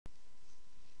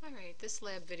Alright, this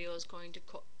lab video is going to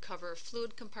cover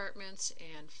fluid compartments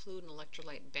and fluid and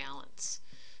electrolyte balance.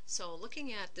 So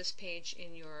looking at this page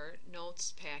in your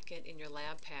notes packet, in your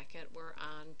lab packet, we're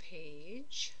on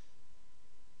page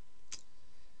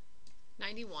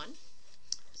 91.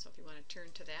 So if you want to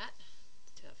turn to that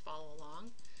to follow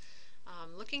along.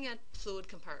 Looking at fluid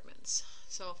compartments.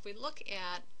 So if we look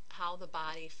at how the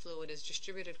body fluid is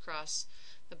distributed across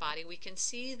the body, we can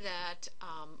see that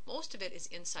most of it is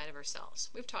inside of our cells.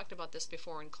 We've talked about this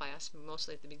before in class,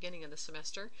 mostly at the beginning of the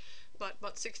semester, but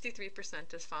about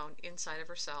 63% is found inside of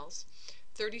our cells.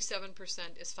 37%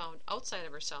 is found outside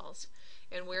of our cells,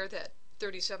 and where that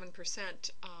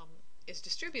 37% is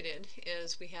distributed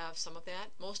is we have some of that,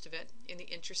 most of it, in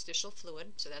the interstitial fluid,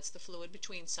 so that's the fluid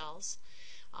between cells.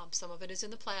 Some of it is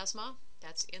in the plasma,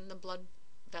 that's in the blood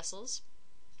vessels,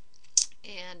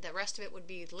 and the rest of it would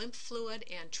be lymph fluid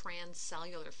and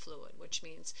transcellular fluid, which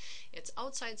means it's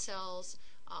outside cells,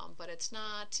 but it's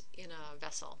not in a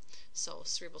vessel. So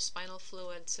cerebrospinal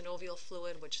fluid, synovial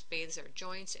fluid, which bathes our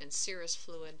joints, and serous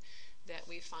fluid that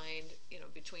we find,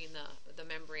 between the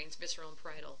membranes, visceral and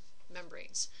parietal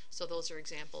membranes. So those are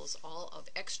examples all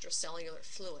of extracellular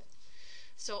fluid.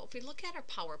 So if we look at our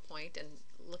PowerPoint and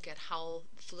look at how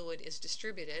fluid is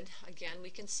distributed, again we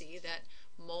can see that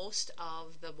most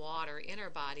of the water in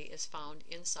our body is found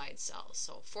inside cells.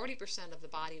 So 40% of the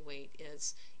body weight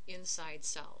is inside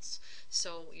cells.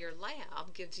 So your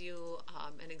lab gives you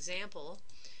an example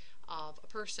of a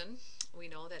person. We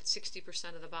know that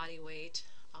 60% of the body weight,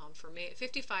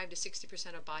 55 to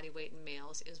 60% of body weight in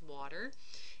males is water.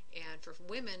 And for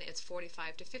women, it's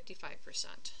 45 to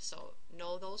 55%. So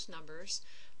know those numbers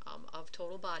of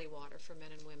total body water for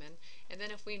men and women. And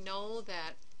then if we know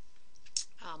that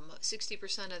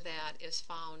 60% of that is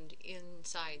found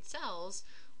inside cells,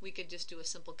 we could just do a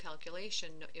simple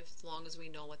calculation as long as we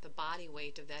know what the body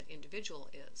weight of that individual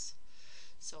is.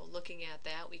 So looking at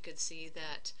that, we could see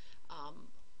that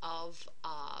of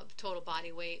total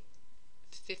body weight,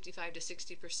 55 to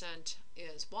 60%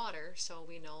 is water, so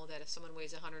we know that if someone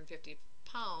weighs 150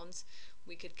 pounds,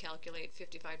 we could calculate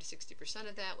 55 to 60%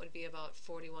 of that would be about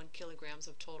 41 kilograms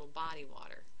of total body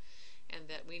water. And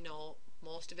that we know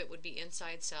most of it would be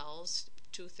inside cells,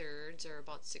 2/3 or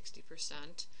about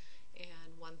 60%,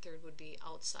 and 1/3 would be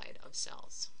outside of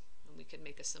cells. And we could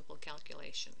make a simple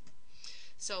calculation.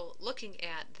 So looking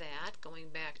at that, going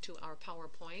back to our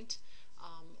PowerPoint,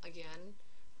 again,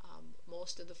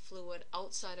 most of the fluid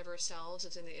outside of our cells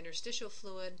is in the interstitial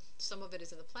fluid. Some of it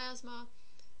is in the plasma,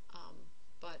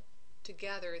 but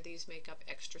together these make up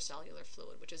extracellular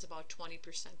fluid, which is about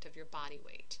 20% of your body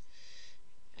weight.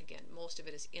 Again, most of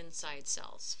it is inside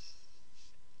cells.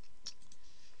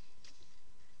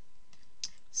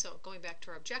 So going back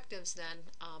to our objectives then,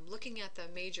 looking at the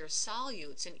major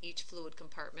solutes in each fluid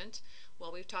compartment,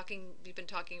 well, we've been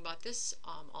talking about this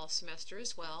all semester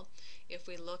as well. If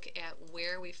we look at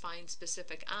where we find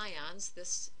specific ions,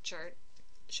 this chart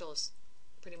shows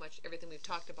pretty much everything we've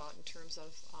talked about in terms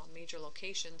of major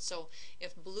locations. So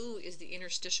if blue is the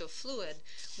interstitial fluid,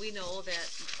 we know that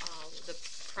the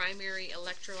primary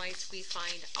electrolytes we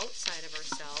find outside of our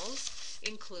cells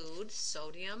include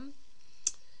sodium,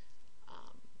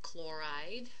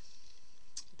 chloride,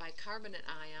 bicarbonate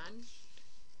ion,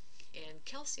 and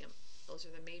calcium. Those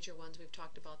are the major ones we've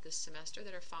talked about this semester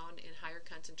that are found in higher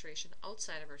concentration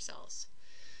outside of our cells.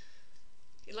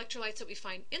 Electrolytes that we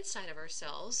find inside of our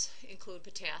cells include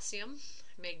potassium,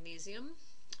 magnesium,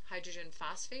 hydrogen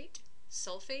phosphate,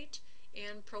 sulfate,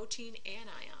 and protein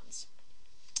anions.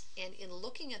 And in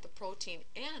looking at the protein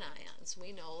anions,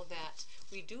 we know that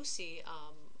we do see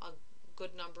a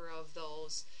good number of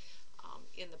those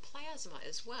in the plasma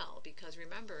as well, because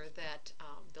remember that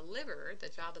the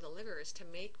job of the liver is to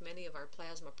make many of our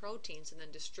plasma proteins and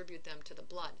then distribute them to the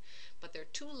blood. But they're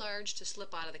too large to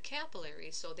slip out of the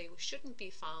capillaries, so they shouldn't be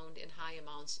found in high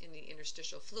amounts in the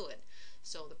interstitial fluid.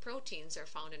 So the proteins are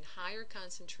found in higher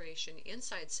concentration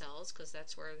inside cells, because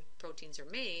that's where proteins are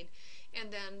made,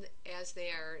 and then as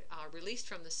they are released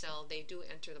from the cell, they do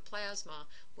enter the plasma,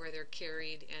 where they're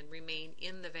carried and remain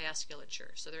in the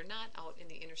vasculature. So they're not out in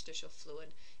the interstitial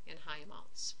fluid in high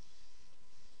amounts.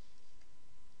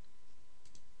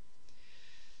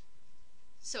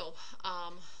 So,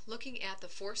 looking at the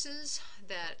forces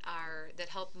that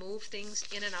help move things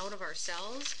in and out of our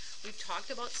cells, we've talked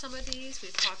about some of these.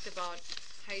 We've talked about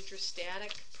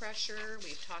hydrostatic pressure.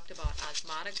 We've talked about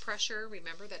osmotic pressure.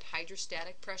 Remember that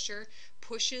hydrostatic pressure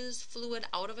pushes fluid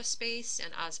out of a space,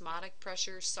 and osmotic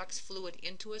pressure sucks fluid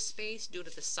into a space due to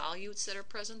the solutes that are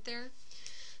present there.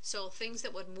 So things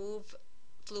that would move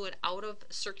fluid out of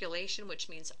circulation, which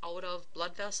means out of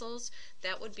blood vessels,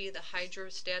 that would be the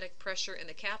hydrostatic pressure in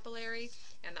the capillary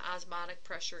and the osmotic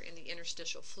pressure in the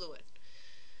interstitial fluid.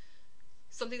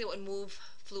 Something that would move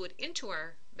fluid into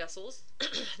our vessels,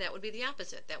 that would be the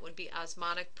opposite. That would be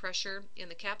osmotic pressure in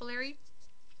the capillary.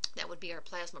 That would be our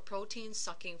plasma proteins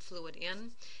sucking fluid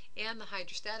in, and the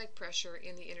hydrostatic pressure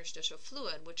in the interstitial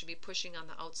fluid, which would be pushing on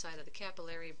the outside of the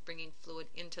capillary, bringing fluid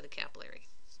into the capillary.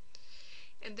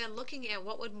 And then looking at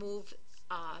what would move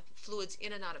fluids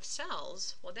in and out of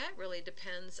cells, well, that really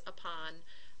depends upon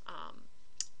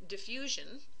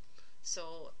diffusion.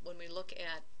 So when we look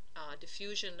at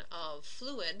diffusion of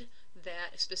fluid,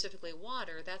 that specifically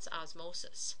water, that's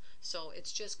osmosis. So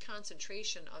it's just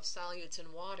concentration of solutes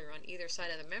in water on either side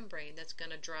of the membrane that's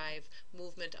going to drive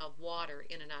movement of water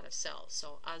in and out of cells.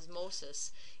 So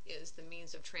osmosis is the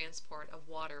means of transport of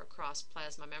water across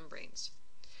plasma membranes.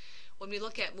 When we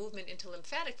look at movement into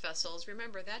lymphatic vessels,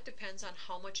 remember that depends on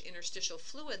how much interstitial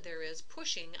fluid there is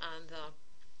pushing on the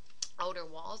outer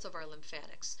walls of our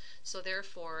lymphatics. So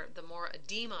therefore, the more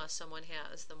edema someone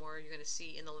has, the more you're going to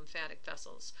see in the lymphatic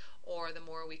vessels, or the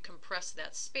more we compress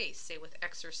that space, say with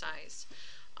exercise,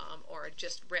 or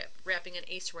just wrapping an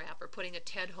ACE wrap or putting a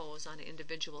TED hose on an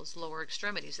individual's lower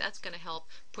extremities. That's going to help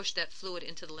push that fluid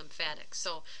into the lymphatics.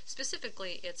 So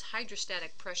specifically, it's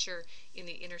hydrostatic pressure in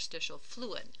the interstitial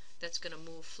fluid that's going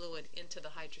to move fluid into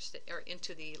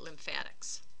the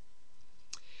lymphatics.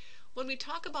 When we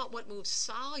talk about what moves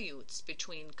solutes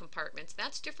between compartments,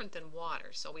 that's different than water.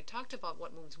 So we talked about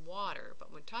what moves water,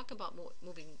 but when we talk about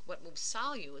what moves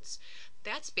solutes,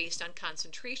 that's based on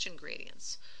concentration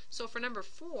gradients. So for number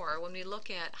 4, when we look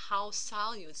at how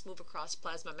solutes move across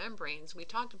plasma membranes, we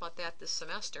talked about that this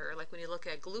semester. Like when you look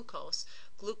at glucose,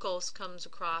 glucose comes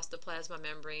across the plasma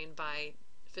membrane by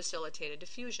facilitated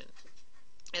diffusion.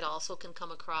 It also can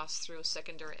come across through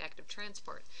secondary active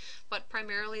transport. But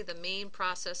primarily the main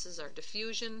processes are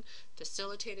diffusion,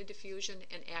 facilitated diffusion,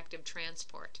 and active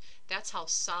transport. That's how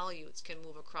solutes can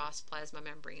move across plasma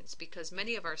membranes, because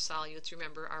many of our solutes,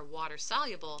 remember, are water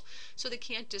soluble, so they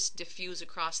can't just diffuse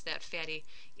across that fatty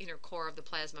inner core of the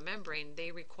plasma membrane.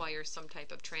 They require some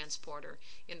type of transporter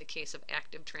in the case of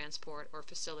active transport or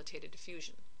facilitated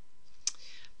diffusion.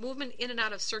 Movement in and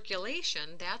out of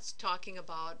circulation, that's talking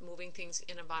about moving things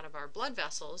in and out of our blood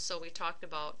vessels. So we talked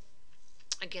about,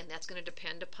 again, that's going to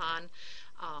depend upon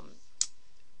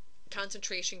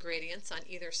concentration gradients on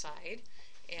either side,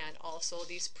 and also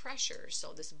these pressures.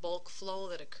 So this bulk flow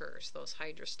that occurs, those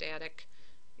hydrostatic,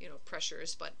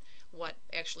 pressures. But what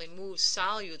actually moves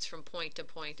solutes from point to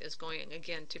point is going,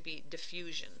 again, to be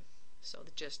diffusion. So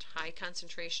just high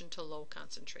concentration to low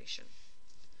concentration.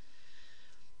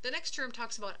 The next term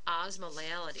talks about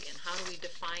osmolality, and how do we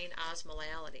define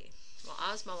osmolality? Well,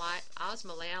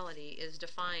 osmolality is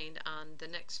defined on the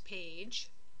next page,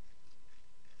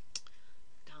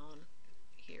 down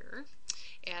here,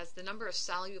 as the number of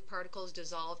solute particles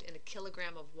dissolved in a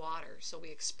kilogram of water. So we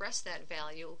express that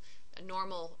value. A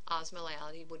normal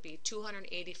osmolality would be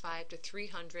 285 to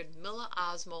 300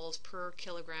 milliosmoles per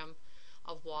kilogram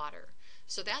of water.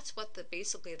 So that's what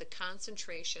basically the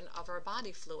concentration of our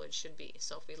body fluid should be.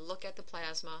 So if we look at the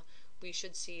plasma, we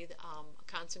should see a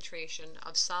concentration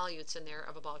of solutes in there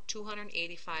of about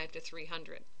 285 to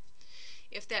 300.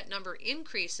 If that number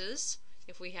increases,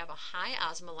 if we have a high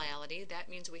osmolality, that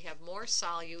means we have more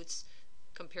solutes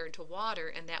compared to water,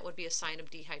 and that would be a sign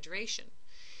of dehydration.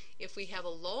 If we have a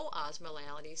low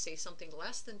osmolality, say something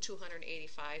less than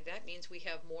 285, that means we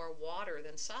have more water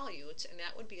than solutes, and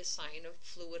that would be a sign of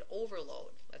fluid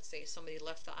overload. Let's say somebody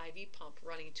left the IV pump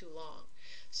running too long.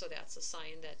 So that's a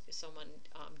sign that someone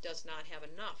does not have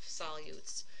enough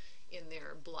solutes in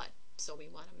their blood. So we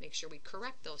want to make sure we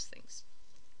correct those things.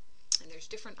 And there's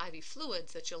different IV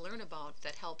fluids that you'll learn about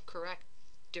that help correct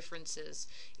differences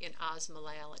in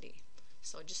osmolality.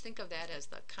 So just think of that as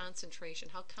the concentration,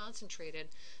 how concentrated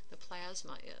the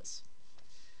plasma is.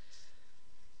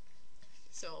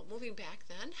 So moving back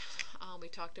then, we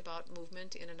talked about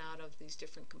movement in and out of these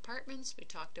different compartments. We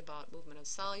talked about movement of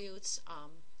solutes,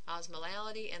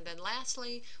 osmolality, and then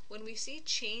lastly, when we see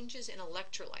changes in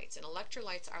electrolytes, and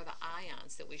electrolytes are the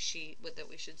ions that we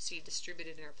should see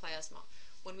distributed in our plasma.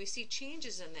 When we see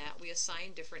changes in that, we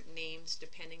assign different names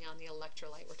depending on the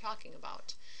electrolyte we're talking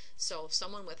about. So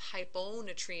someone with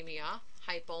hyponatremia,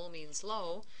 hypo means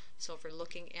low, so if we're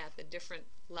looking at the different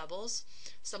levels,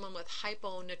 someone with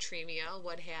hyponatremia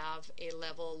would have a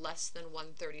level less than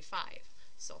 135.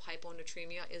 So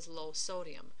hyponatremia is low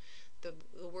sodium. The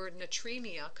word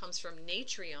natremia comes from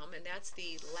natrium, and that's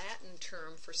the Latin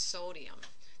term for sodium.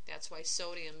 That's why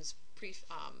sodium's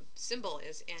symbol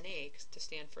is Na, to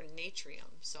stand for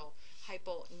natrium. So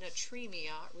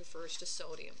Hyponatremia refers to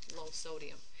sodium, low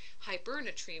sodium.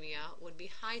 Hypernatremia would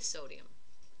be high sodium.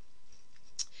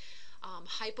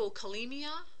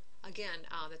 Hypokalemia, again,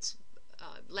 that's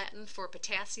Latin for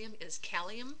potassium is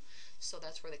kalium, so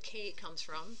that's where the K comes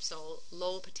from. So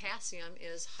low potassium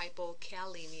is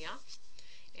hypokalemia,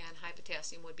 and high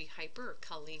potassium would be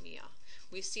hyperkalemia.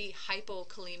 We see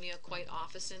hypokalemia quite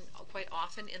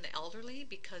often in the elderly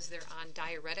because they're on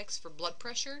diuretics for blood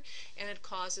pressure, and it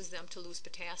causes them to lose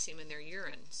potassium in their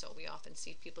urine. So we often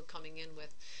see people coming in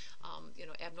with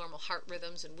abnormal heart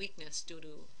rhythms and weakness due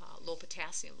to low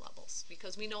potassium levels,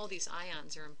 because we know these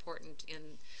ions are important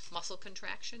in muscle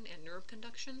contraction and nerve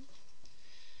conduction.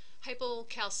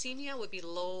 Hypocalcemia would be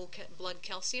low blood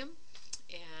calcium,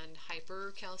 and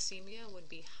hypercalcemia would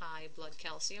be high blood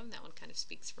calcium. That one kind of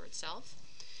speaks for itself.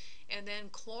 And then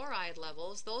chloride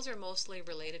levels, those are mostly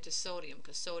related to sodium,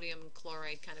 because sodium and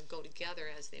chloride kind of go together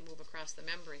as they move across the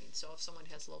membrane. So if someone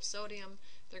has low sodium,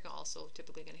 they're also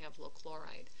typically going to have low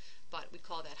chloride. But we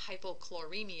call that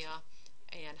hypochloremia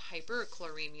and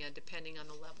hyperchloremia depending on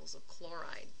the levels of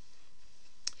chloride.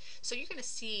 So you're going to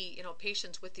see,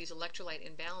 patients with these electrolyte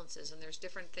imbalances, and there's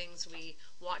different things we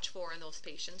watch for in those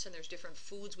patients, and there's different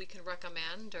foods we can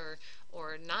recommend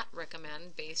or not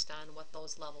recommend based on what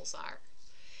those levels are.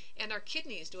 And our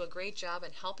kidneys do a great job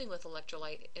in helping with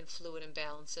electrolyte and fluid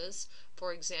imbalances.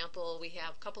 For example, we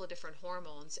have a couple of different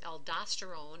hormones.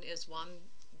 Aldosterone is one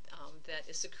that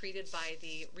is secreted by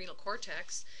the renal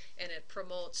cortex, and it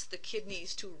promotes the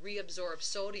kidneys to reabsorb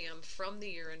sodium from the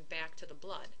urine back to the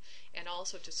blood, and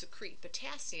also to secrete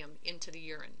potassium into the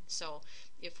urine. So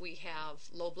if we have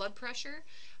low blood pressure,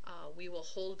 we will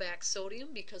hold back sodium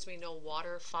because we know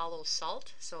water follows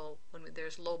salt. So when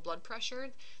there's low blood pressure,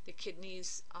 the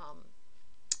kidneys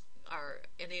are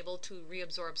enabled to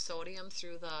reabsorb sodium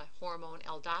through the hormone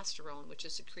aldosterone, which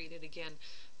is secreted again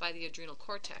by the adrenal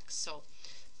cortex. So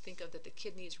think of that the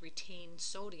kidneys retain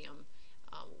sodium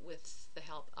with the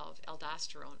help of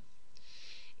aldosterone.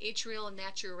 Atrial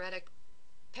natriuretic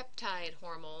peptide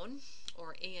hormone,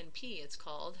 or ANP it's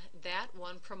called, that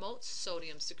one promotes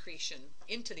sodium secretion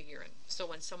into the urine. So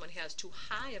when someone has too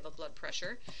high of a blood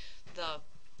pressure, the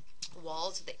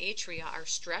walls of the atria are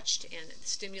stretched and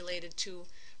stimulated to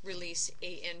release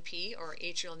ANP, or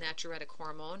atrial natriuretic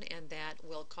hormone, and that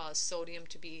will cause sodium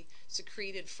to be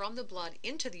secreted from the blood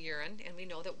into the urine. And we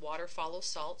know that water follows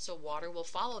salt, so water will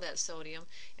follow that sodium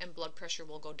and blood pressure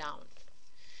will go down.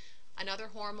 Another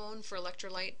hormone for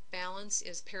electrolyte balance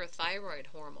is parathyroid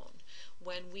hormone.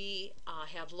 When we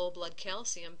have low blood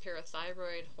calcium,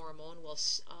 parathyroid hormone will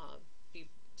be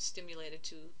stimulated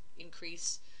to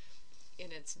increase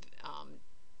in its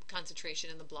concentration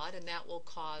in the blood, and that will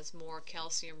cause more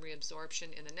calcium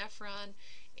reabsorption in the nephron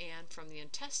and from the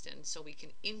intestine, so we can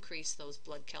increase those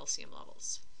blood calcium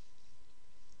levels.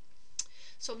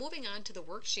 So moving on to the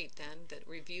worksheet then that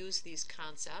reviews these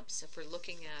concepts, if we're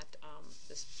looking at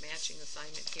this matching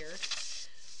assignment here.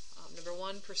 Number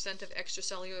 1% of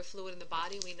extracellular fluid in the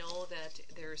body. We know that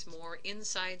there's more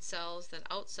inside cells than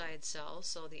outside cells,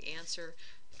 so the answer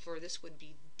for this would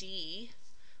be D.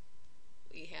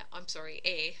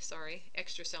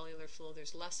 Extracellular fluid,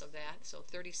 there's less of that, so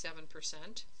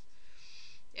 37%.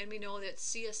 And we know that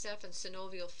CSF and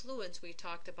synovial fluids we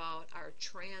talked about are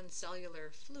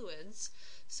transcellular fluids,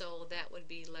 so that would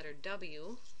be letter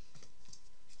W.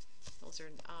 Those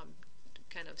are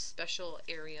kind of special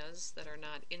areas that are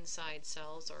not inside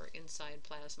cells or inside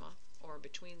plasma or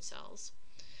between cells.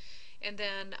 And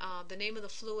then the name of the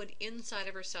fluid inside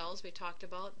of our cells we talked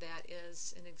about, that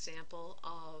is an example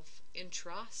of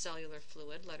intracellular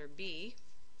fluid, letter B.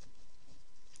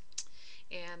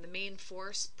 And the main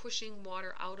force pushing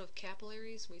water out of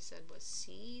capillaries we said was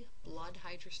C, blood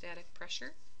hydrostatic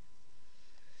pressure.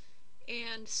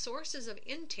 And sources of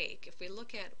intake, if we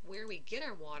look at where we get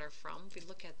our water from, if we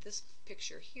look at this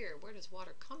picture here, where does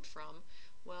water come from?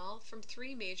 Well, from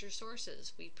three major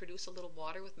sources. We produce a little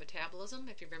water with metabolism,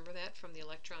 if you remember that from the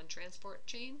electron transport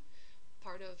chain,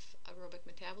 part of aerobic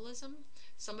metabolism.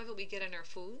 Some of it we get in our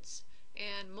foods,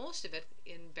 and most of it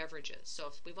in beverages. So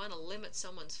if we want to limit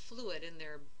someone's fluid in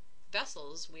their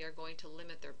vessels, we are going to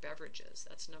limit their beverages.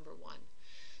 That's number one.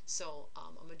 So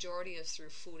a majority is through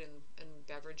food and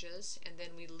beverages, and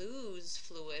then we lose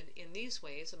fluid in these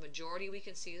ways. A majority we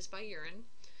can see is by urine.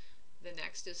 The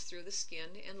next is through the skin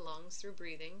and lungs through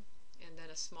breathing, and then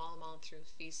a small amount through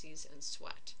feces and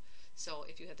sweat. So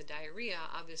if you have the diarrhea,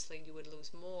 obviously you would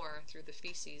lose more through the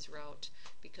feces route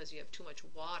because you have too much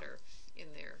water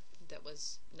in there that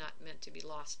was not meant to be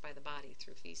lost by the body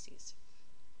through feces.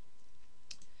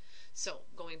 So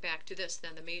going back to this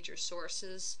then, the major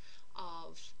sources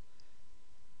of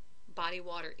Body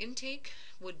water intake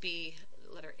would be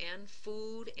letter N,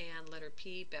 food, and letter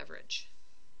P, beverage.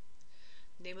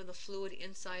 Name of the fluid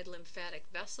inside lymphatic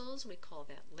vessels, we call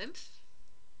that lymph.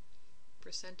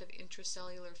 Percent of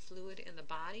intracellular fluid in the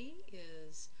body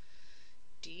is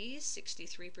D,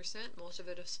 63%. Most of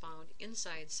it is found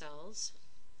inside cells.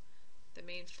 The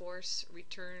main force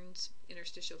returns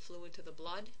interstitial fluid to the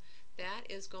blood. That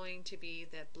is going to be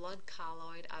that blood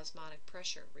colloid osmotic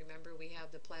pressure. Remember, we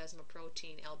have the plasma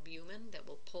protein albumin that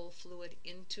will pull fluid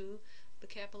into the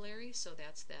capillary, so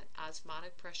that's that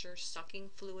osmotic pressure sucking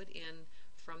fluid in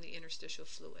from the interstitial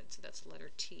fluid. So that's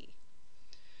letter T.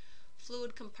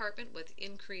 Fluid compartment with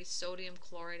increased sodium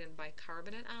chloride and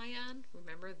bicarbonate ion.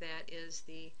 Remember, that is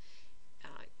the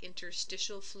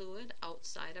interstitial fluid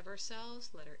outside of our cells,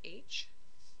 letter H.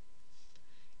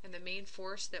 And the main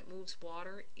force that moves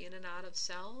water in and out of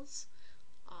cells,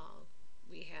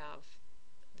 we have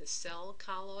the cell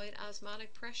colloid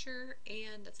osmotic pressure,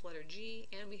 and that's letter G,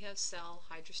 and we have cell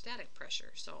hydrostatic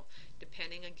pressure. So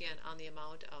depending again on the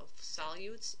amount of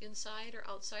solutes inside or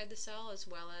outside the cell, as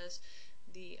well as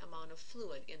the amount of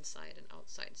fluid inside and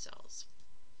outside cells.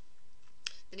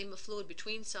 The name of fluid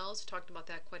between cells, talked about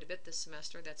that quite a bit this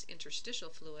semester, that's interstitial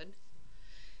fluid.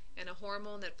 And a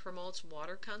hormone that promotes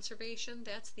water conservation,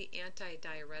 that's the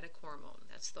antidiuretic hormone.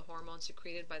 That's the hormone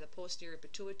secreted by the posterior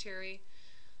pituitary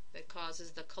that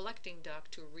causes the collecting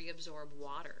duct to reabsorb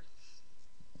water,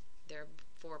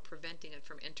 therefore preventing it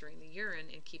from entering the urine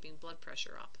and keeping blood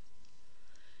pressure up.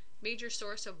 Major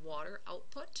source of water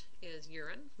output is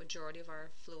urine. Majority of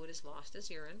our fluid is lost as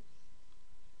urine.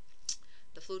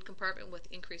 The fluid compartment with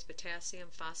increased potassium,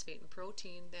 phosphate, and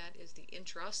protein, that is the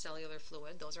intracellular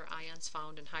fluid. Those are ions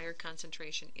found in higher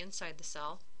concentration inside the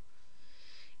cell.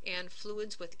 And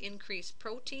fluids with increased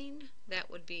protein,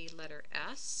 that would be letter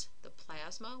S. The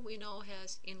plasma, we know,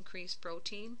 has increased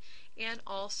protein, and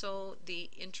also the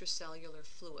intracellular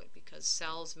fluid, because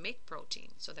cells make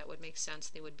protein, so that would make sense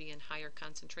they would be in higher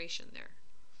concentration there.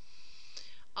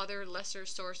 Other lesser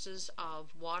sources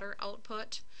of water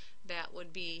output, that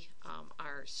would be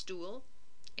our stool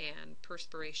and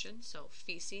perspiration, so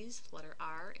feces, letter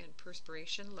R, and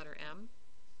perspiration, letter M.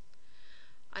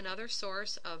 Another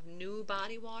source of new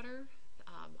body water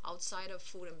outside of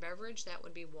food and beverage, that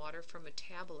would be water from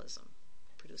metabolism.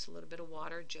 Produce a little bit of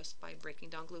water just by breaking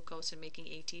down glucose and making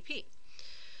ATP.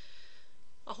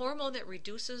 A hormone that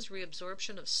reduces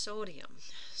reabsorption of sodium,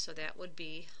 so that would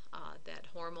be that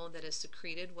hormone that is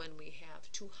secreted when we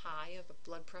have too high of a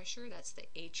blood pressure. That's the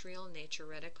atrial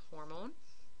natriuretic hormone.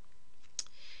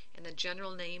 And the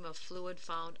general name of fluid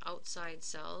found outside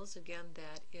cells, again,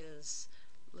 that is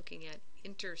looking at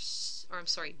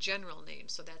general name,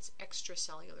 so that's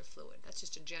extracellular fluid. That's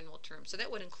just a general term. So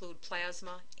that would include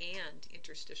plasma and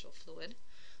interstitial fluid.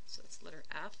 So that's letter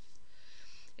F.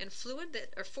 And fluid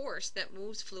that, or force that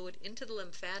moves fluid into the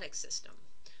lymphatic system.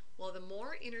 Well, the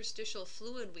more interstitial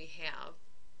fluid we have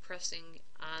pressing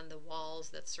on the walls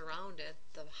that surround it,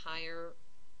 the higher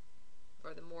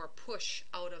or the more push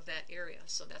out of that area.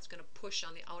 So that's going to push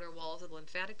on the outer walls of the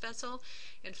lymphatic vessel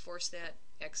and force that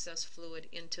excess fluid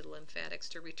into the lymphatics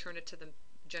to return it to the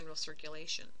general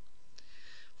circulation.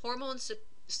 Hormones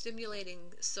stimulating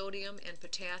sodium and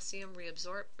potassium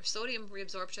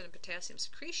reabsorption and potassium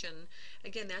secretion,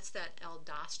 again, that's that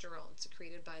aldosterone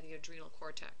secreted by the adrenal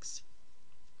cortex.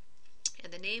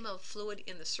 And the name of fluid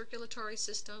in the circulatory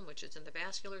system, which is in the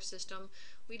vascular system,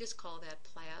 we just call that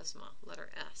plasma, letter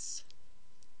S.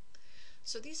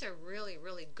 So these are really,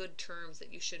 really good terms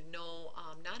that you should know,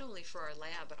 not only for our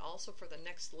lab, but also for the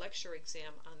next lecture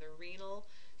exam on the renal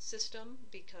system,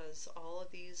 because all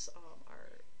of these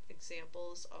are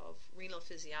examples of renal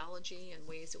physiology and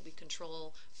ways that we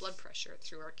control blood pressure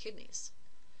through our kidneys.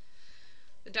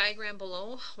 The diagram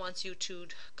below wants you to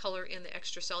color in the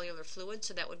extracellular fluid,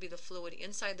 so that would be the fluid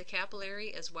inside the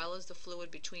capillary as well as the fluid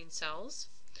between cells.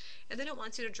 And then it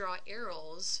wants you to draw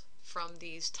arrows from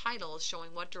these titles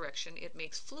showing what direction it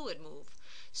makes fluid move.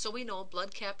 So we know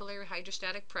blood capillary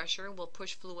hydrostatic pressure will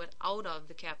push fluid out of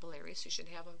the capillary, so you should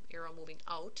have an arrow moving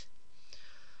out.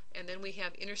 And then we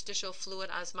have interstitial fluid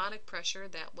osmotic pressure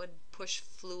that would push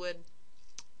fluid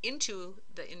into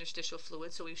the interstitial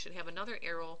fluid, so we should have another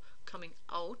arrow coming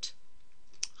out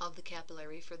of the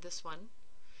capillary for this one.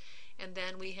 And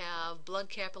then we have blood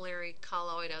capillary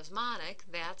colloid osmotic.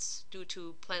 That's due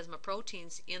to plasma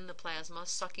proteins in the plasma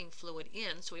sucking fluid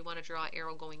in, so we want to draw an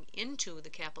arrow going into the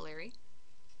capillary.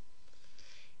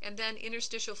 And then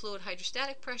interstitial fluid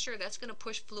hydrostatic pressure, that's going to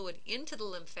push fluid into the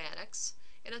lymphatics,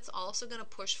 and it's also going to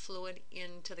push fluid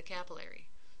into the capillary.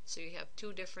 So you have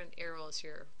two different arrows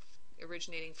here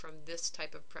originating from this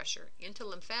type of pressure, into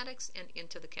lymphatics and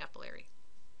into the capillary.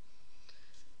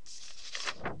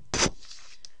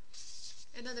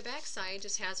 And then the back side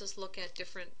just has us look at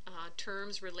different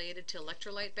terms related to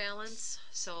electrolyte balance.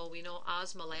 So we know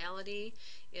osmolality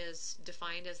is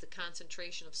defined as the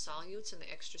concentration of solutes in the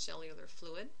extracellular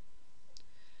fluid.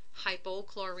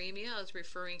 Hypochloremia is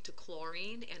referring to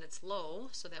chlorine and it's low,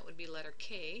 so that would be letter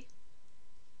K,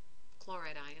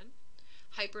 chloride ion.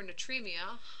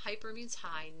 Hypernatremia, hyper means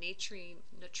high,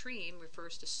 natreme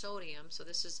refers to sodium, so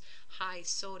this is high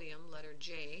sodium, letter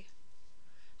J.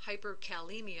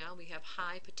 Hyperkalemia, we have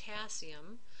high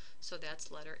potassium, so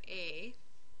that's letter A.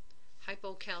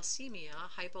 Hypocalcemia,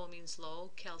 hypo means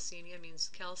low, calcemia means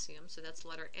calcium, so that's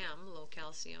letter M, low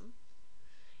calcium.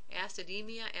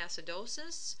 Acidemia,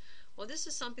 acidosis, well, this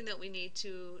is something that we need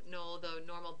to know the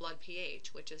normal blood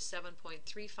pH, which is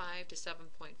 7.35 to 7.45.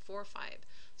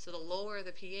 So the lower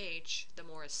the pH, the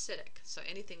more acidic. So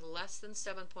anything less than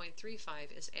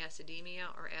 7.35 is acidemia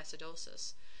or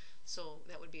acidosis. So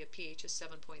that would be a pH of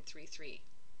 7.33.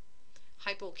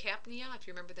 Hypocapnia, if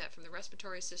you remember that from the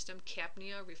respiratory system,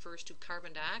 capnia refers to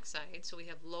carbon dioxide. So we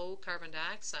have low carbon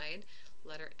dioxide,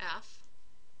 letter F.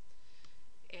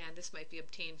 And this might be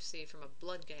obtained, say, from a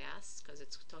blood gas, because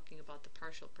it's talking about the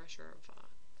partial pressure of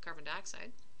carbon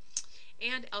dioxide.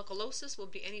 And alkalosis will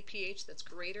be any pH that's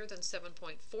greater than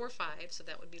 7.45, so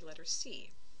that would be letter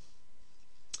C.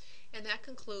 And that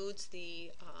concludes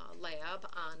the lab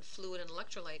on fluid and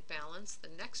electrolyte balance. The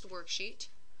next worksheet,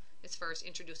 as far as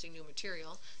introducing new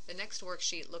material, the next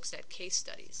worksheet looks at case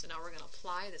studies. So now we're going to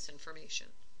apply this information.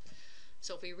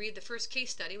 So if we read the first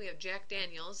case study, we have Jack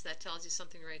Daniels, that tells you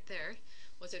something right there,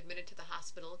 was admitted to the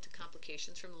hospital to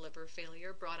complications from liver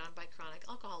failure brought on by chronic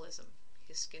alcoholism.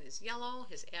 His skin is yellow,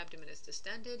 his abdomen is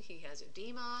distended, he has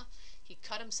edema, he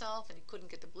cut himself and he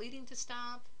couldn't get the bleeding to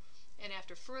stop. And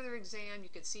after further exam, you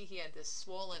could see he had this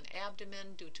swollen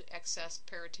abdomen due to excess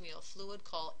peritoneal fluid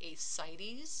called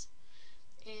ascites.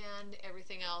 And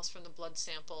everything else from the blood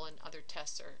sample and other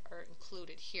tests are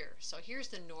included here. So here's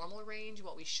the normal range,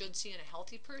 what we should see in a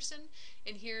healthy person,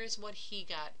 and here's what he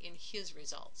got in his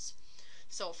results.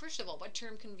 So first of all, what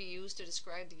term can be used to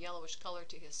describe the yellowish color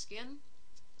to his skin?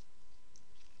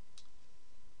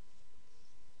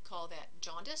 Call that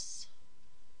jaundice.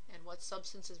 And what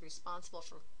substance is responsible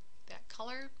for that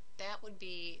color? That would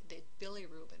be the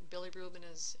bilirubin. Bilirubin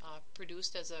is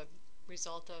produced as a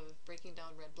result of breaking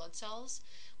down red blood cells.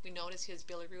 We notice his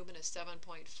bilirubin is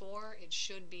 7.4. It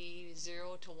should be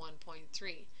 0 to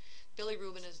 1.3.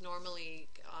 Bilirubin is normally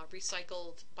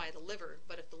recycled by the liver,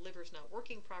 but if the liver is not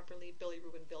working properly,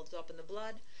 bilirubin builds up in the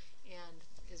blood and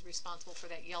is responsible for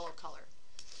that yellow color.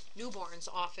 Newborns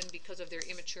often, because of their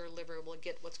immature liver, will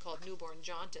get what's called newborn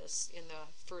jaundice in the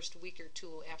first week or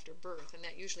two after birth, and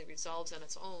that usually resolves on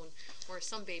its own, where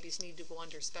some babies need to go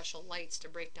under special lights to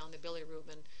break down the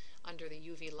bilirubin under the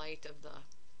UV light of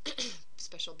the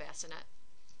special bassinet.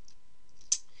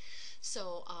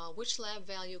 So which lab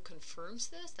value confirms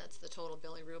this? That's the total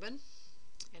bilirubin.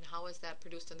 And how is that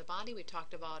produced in the body? We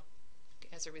talked about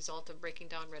as a result of breaking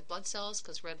down red blood cells,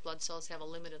 because red blood cells have a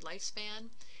limited lifespan.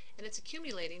 And it's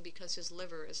accumulating because his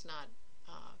liver is not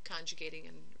conjugating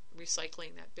and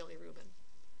recycling that bilirubin.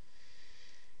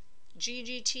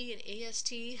 GGT and AST,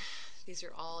 these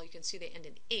are all, you can see they end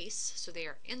in ACE, so they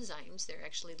are enzymes. They're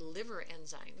actually liver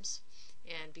enzymes.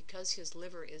 And because his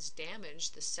liver is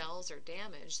damaged, the cells are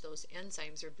damaged, those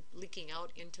enzymes are leaking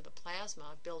out into the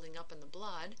plasma, building up in the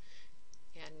blood,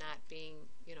 and not being,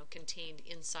 contained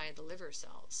inside the liver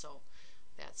cells. So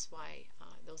that's why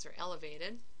those are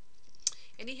elevated.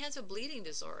 And he has a bleeding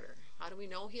disorder. How do we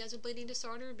know he has a bleeding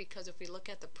disorder? Because if we look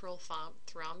at the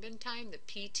prothrombin time, the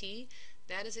PT,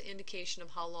 that is an indication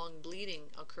of how long bleeding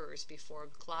occurs before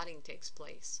clotting takes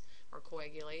place, or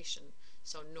coagulation.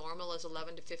 So normal is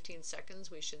 11 to 15 seconds.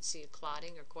 We should see a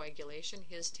clotting or coagulation.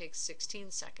 His takes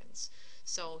 16 seconds.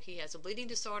 So he has a bleeding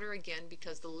disorder, again,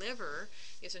 because the liver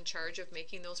is in charge of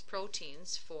making those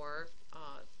proteins for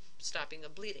stopping the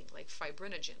bleeding, like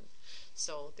fibrinogen.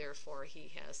 So therefore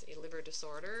he has a liver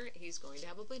disorder. He's going to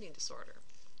have a bleeding disorder.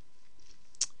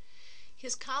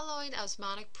 His colloid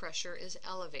osmotic pressure is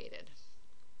elevated.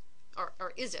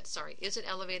 Or is it, sorry, is it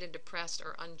elevated, depressed,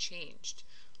 or unchanged?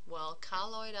 Well,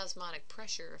 colloid osmotic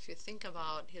pressure, if you think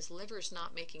about his liver's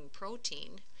not making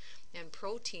protein, and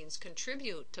proteins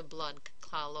contribute to blood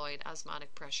colloid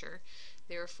osmotic pressure,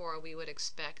 therefore we would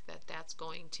expect that that's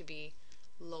going to be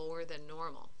lower than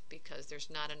normal, because there's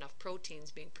not enough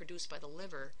proteins being produced by the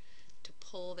liver to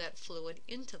pull that fluid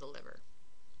into the liver.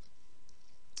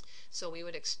 So we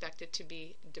would expect it to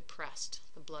be depressed,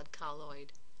 the blood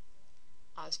colloid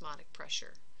osmotic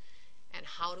pressure. And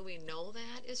how do we know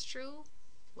that is true?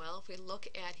 Well, if we look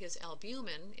at his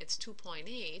albumin, it's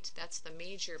 2.8. That's the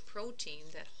major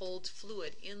protein that holds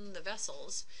fluid in the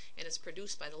vessels and is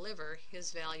produced by the liver.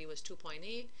 His value is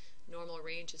 2.8. Normal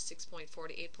range is 6.4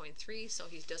 to 8.3, so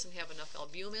he doesn't have enough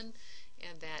albumin,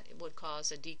 and that would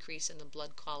cause a decrease in the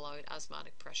blood colloid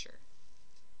osmotic pressure.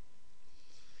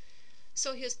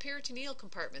 So his peritoneal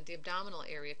compartment, the abdominal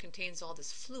area, contains all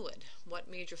this fluid. What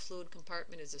major fluid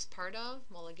compartment is this part of?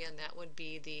 Well, again, that would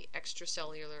be the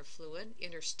extracellular fluid,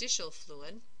 interstitial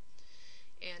fluid.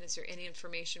 And is there any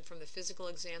information from the physical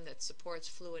exam that supports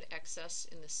fluid excess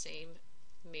in the same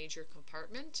major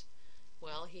compartment?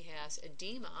 Well, he has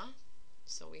edema,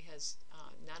 so he has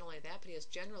not only that, but he has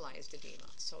generalized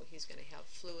edema. So he's going to have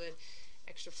fluid,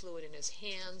 extra fluid in his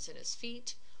hands and his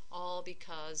feet, all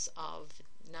because of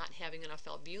not having enough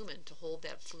albumin to hold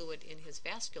that fluid in his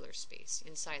vascular space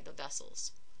inside the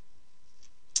vessels.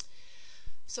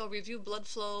 So review blood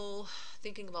flow,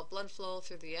 thinking about blood flow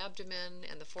through the abdomen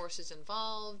and the forces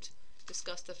involved.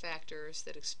 Discuss the factors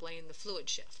that explain the fluid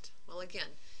shift. Well,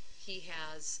 again, he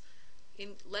has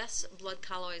less blood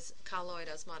colloid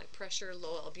osmotic pressure,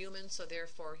 low albumin, so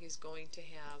therefore he's going to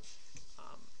have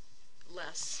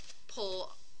less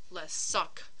pull, less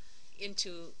suck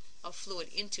of fluid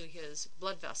into his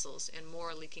blood vessels and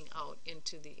more leaking out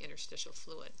into the interstitial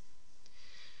fluid.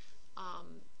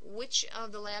 Which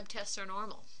of the lab tests are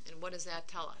normal, and what does that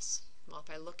tell us? Well,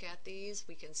 if I look at these,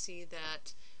 we can see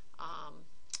that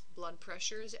blood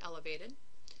pressure is elevated,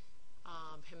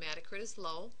 hematocrit is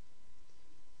low,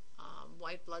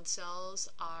 white blood cells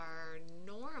are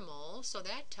normal, so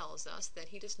that tells us that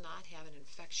he does not have an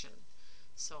infection.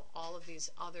 So all of these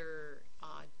other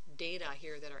data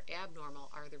here that are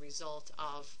abnormal are the result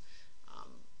of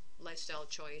lifestyle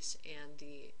choice and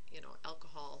the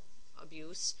alcohol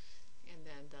abuse, and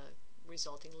then the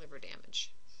resulting liver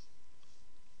damage.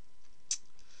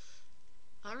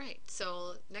 All right,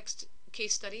 so next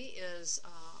case study is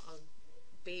a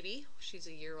baby. She's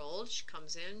a year old. She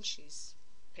comes in. She's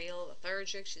pale,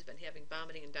 lethargic. She's been having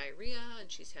vomiting and diarrhea,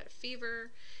 and she's had a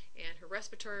fever, and her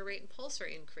respiratory rate and pulse are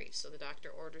increased. So the doctor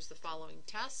orders the following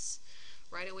tests.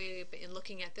 Right away, in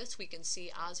looking at this, we can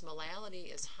see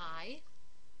osmolality is high.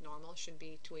 Normal should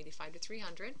be 285 to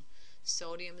 300.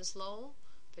 Sodium is low.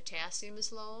 Potassium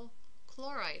is low.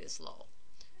 Chloride is low.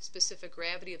 Specific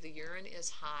gravity of the urine is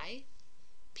high.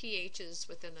 pH is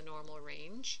within the normal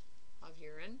range of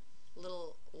urine. A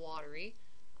little watery.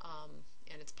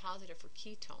 And it's positive for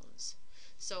ketones.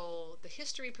 So the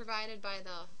history provided by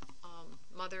the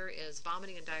mother is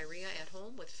vomiting and diarrhea at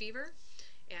home with fever.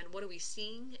 And what are we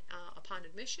seeing upon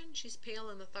admission? She's pale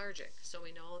and lethargic. So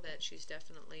we know that she's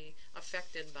definitely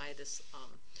affected by this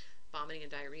vomiting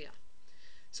and diarrhea.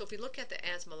 So if we look at the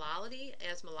osmolality,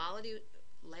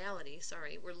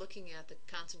 we're looking at the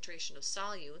concentration of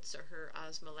solutes. So her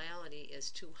osmolality is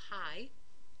too high,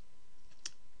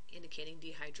 indicating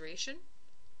dehydration.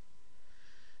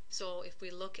 So if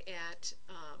we look at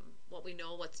what we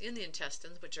know, what's in the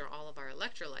intestines, which are all of our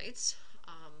electrolytes,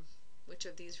 which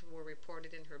of these were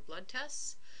reported in her blood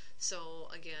tests? So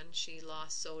again, she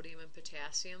lost sodium and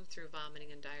potassium through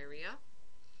vomiting and diarrhea.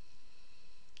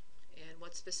 And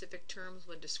what specific terms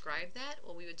would describe that?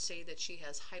 Well, we would say that she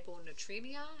has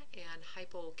hyponatremia and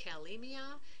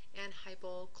hypokalemia and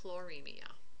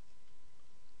hypochloremia.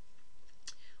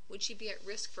 Would she be at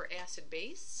risk for acid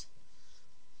base?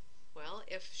 Well,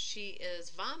 if she is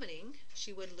vomiting,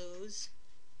 she would lose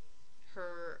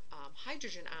her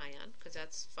hydrogen ion, because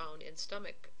that's found in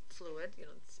stomach fluid,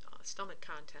 stomach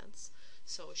contents.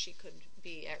 So she could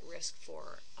be at risk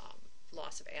for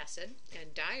loss of acid.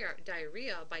 And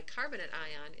diarrhea, bicarbonate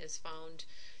ion is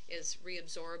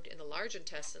reabsorbed in the large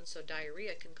intestine, so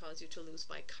diarrhea can cause you to lose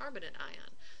bicarbonate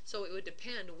ion. So it would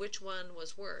depend which one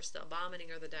was worse, the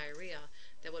vomiting or the diarrhea,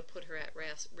 that would put her at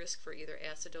risk for either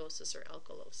acidosis or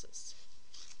alkalosis.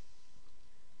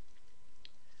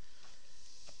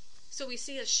 So we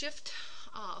see a shift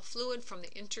of fluid from the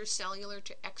intercellular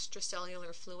to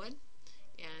extracellular fluid,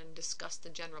 and discuss the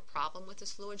general problem with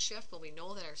this fluid shift. Well, we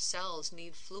know that our cells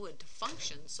need fluid to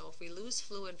function, so if we lose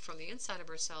fluid from the inside of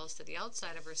our cells to the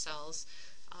outside of our cells,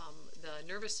 the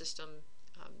nervous system,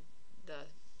 the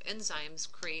enzymes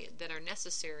that are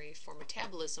necessary for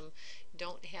metabolism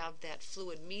don't have that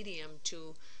fluid medium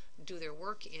to do their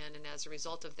work in, and as a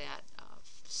result of that,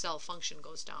 cell function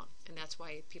goes down, and that's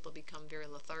why people become very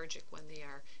lethargic when they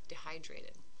are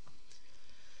dehydrated.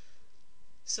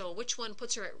 So which one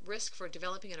puts her at risk for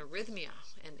developing an arrhythmia,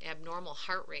 an abnormal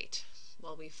heart rate?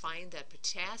 Well, we find that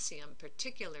potassium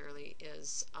particularly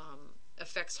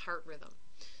affects heart rhythm.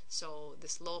 So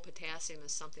this low potassium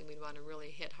is something we'd want to really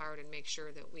hit hard and make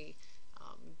sure that we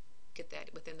get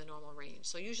that within the normal range.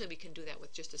 So usually we can do that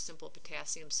with just a simple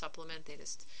potassium supplement. They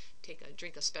just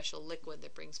drink a special liquid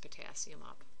that brings potassium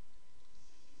up.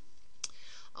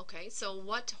 Okay, so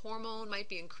what hormone might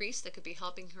be increased that could be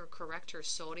helping her correct her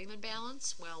sodium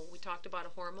imbalance? Well, we talked about a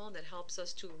hormone that helps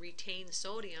us to retain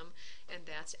sodium, and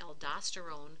that's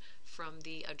aldosterone from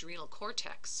the adrenal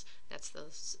cortex. That's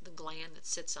the gland that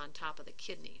sits on top of the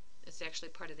kidney. It's actually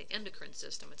part of the endocrine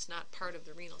system. It's not part of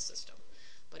the renal system.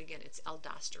 But again, it's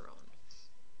aldosterone.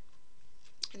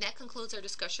 And that concludes our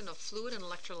discussion of fluid and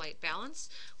electrolyte balance.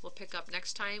 We'll pick up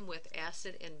next time with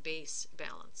acid and base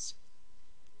balance.